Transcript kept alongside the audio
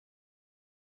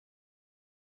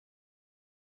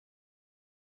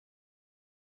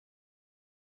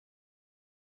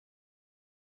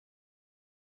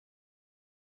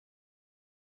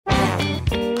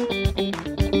Hi,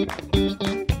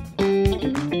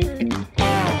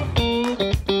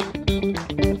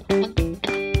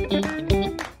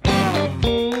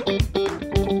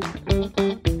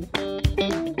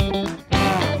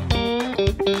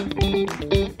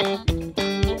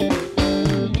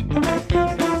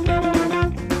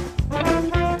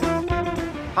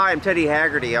 I'm Teddy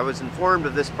Haggerty. I was informed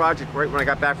of this project right when I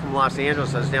got back from Los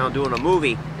Angeles. I was down doing a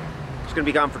movie. I was going to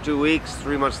be gone for 2 weeks.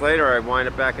 3 months later, I wind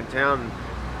up back in town.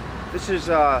 This is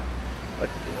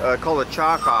called a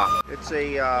chalk off. It's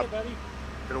a,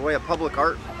 in a way, a public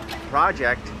art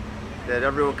project that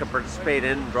everyone can participate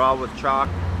in, draw with chalk.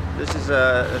 This is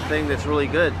a thing that's really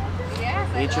good. Yes,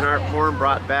 Ancient art form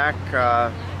brought back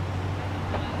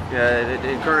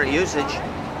in current usage,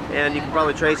 and you can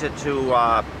probably trace it to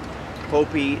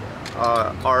Hopi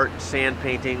art, sand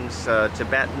paintings,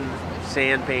 Tibetan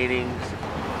sand paintings.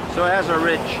 So it has a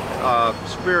rich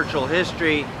spiritual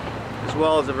history as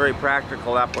well as a very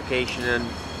practical application. And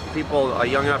people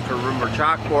young enough to remember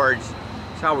chalkboards,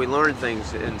 it's how we learned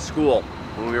things in school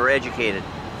when we were educated.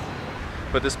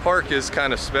 But this park is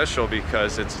kind of special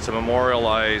because it's to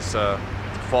memorialize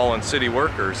fallen city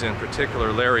workers, in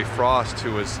particular Larry Frost,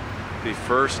 who was the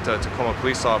first Tacoma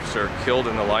police officer killed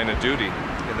in the line of duty.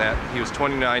 In that he was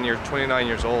 29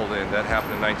 years old, and that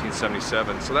happened in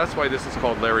 1977. So that's why this is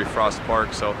called Larry Frost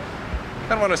Park. So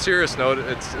kind of on a serious note,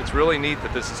 it's really neat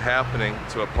that this is happening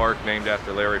to a park named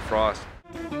after Larry Frost.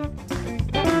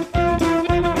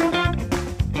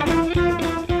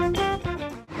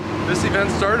 This event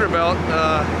started about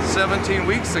 17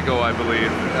 weeks ago, I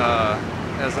believe,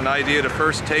 as an idea to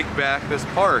first take back this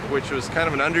park, which was kind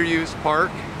of an underused park.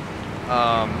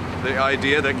 The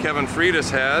idea that Kevin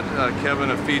Freitas had, Kevin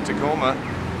of Feed Tacoma,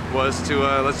 was to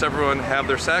let everyone have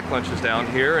their sack lunches down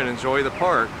here and enjoy the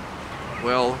park.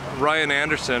 Well, Ryan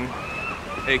Anderson,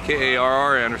 aka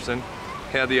R.R. Anderson,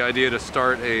 had the idea to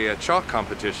start a chalk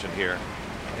competition here.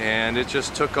 And it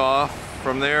just took off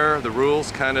from there. The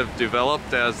rules kind of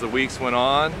developed as the weeks went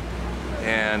on.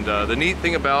 And the neat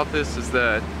thing about this is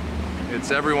that it's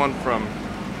everyone from,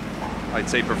 I'd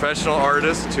say, professional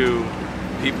artists to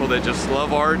people that just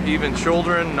love art, even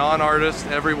children, non-artists,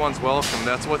 everyone's welcome.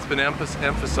 That's what's been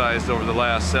emphasized over the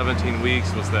last 17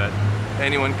 weeks, was that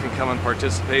anyone can come and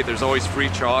participate. There's always free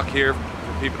chalk here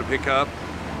for people to pick up.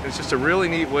 It's just a really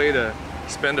neat way to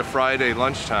spend a Friday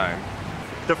lunchtime.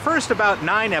 The first about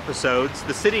 9 episodes,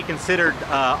 the city considered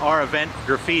our event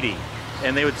graffiti,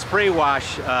 and they would spray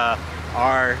wash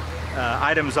our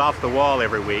items off the wall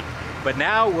every week. But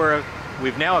now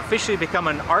we've now officially become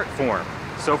an art form.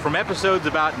 So from episodes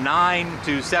about 9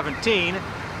 to 17,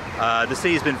 the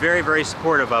city's been very, very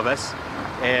supportive of us,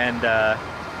 and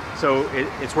so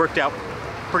it's worked out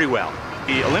pretty well.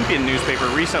 The Olympian newspaper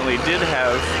recently did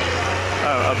have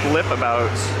a blip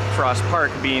about Frost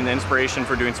Park being the inspiration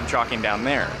for doing some chalking down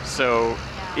there. So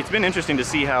it's been interesting to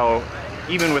see how,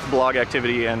 even with blog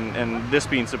activity and this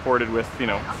being supported with, you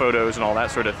know, photos and all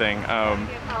that sort of thing,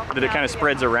 that it kind of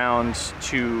spreads around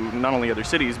to not only other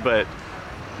cities, but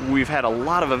we've had a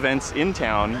lot of events in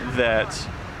town that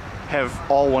have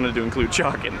all wanted to include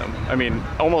chalk in them. I mean,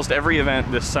 almost every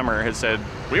event this summer has said,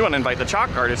 we want to invite the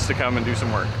chalk artists to come and do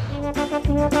some work.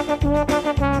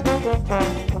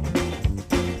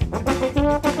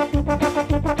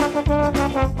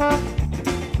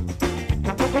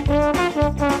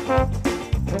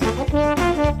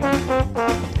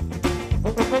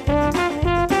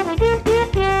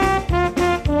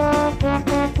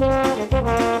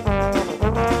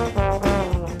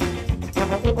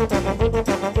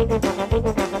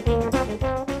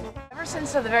 Ever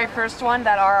since the very first one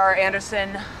that R.R.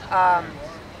 Anderson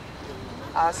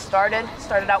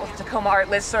started out with the Tacoma Art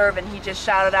listserv, and he just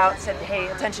shouted out, said, hey,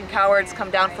 attention cowards, come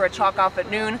down for a chalk off at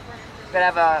noon. We're gonna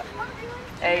have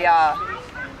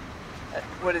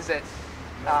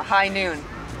high noon.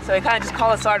 So he kind of just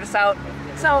called us artists out.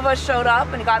 Some of us showed up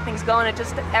and he got things going. It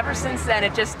just, ever since then,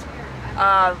 it just,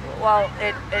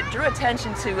 it drew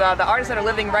attention to the artists that are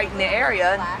living right in the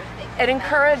area. And it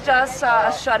encouraged us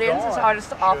shut-ins, as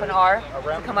artists often are,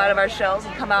 to come out of our shells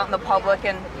and come out in the public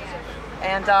and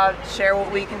share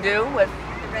what we can do with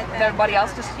everybody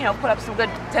else. Just, you know, put up some good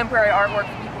temporary artwork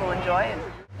for people to enjoy.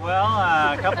 Well,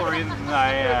 a couple of reasons.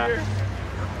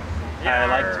 I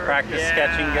like to practice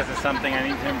sketching because it's something I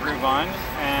need to improve on,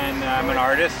 and I'm an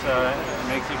artist, so it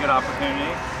makes a good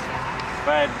opportunity.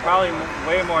 But probably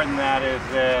way more than that is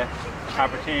the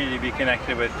opportunity to be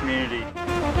connected with community.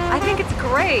 I think it's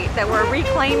great that we're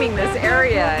reclaiming this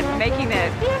area and making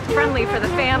it friendly for the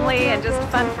family and just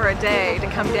fun for a day to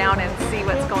come down and see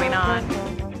what's going on.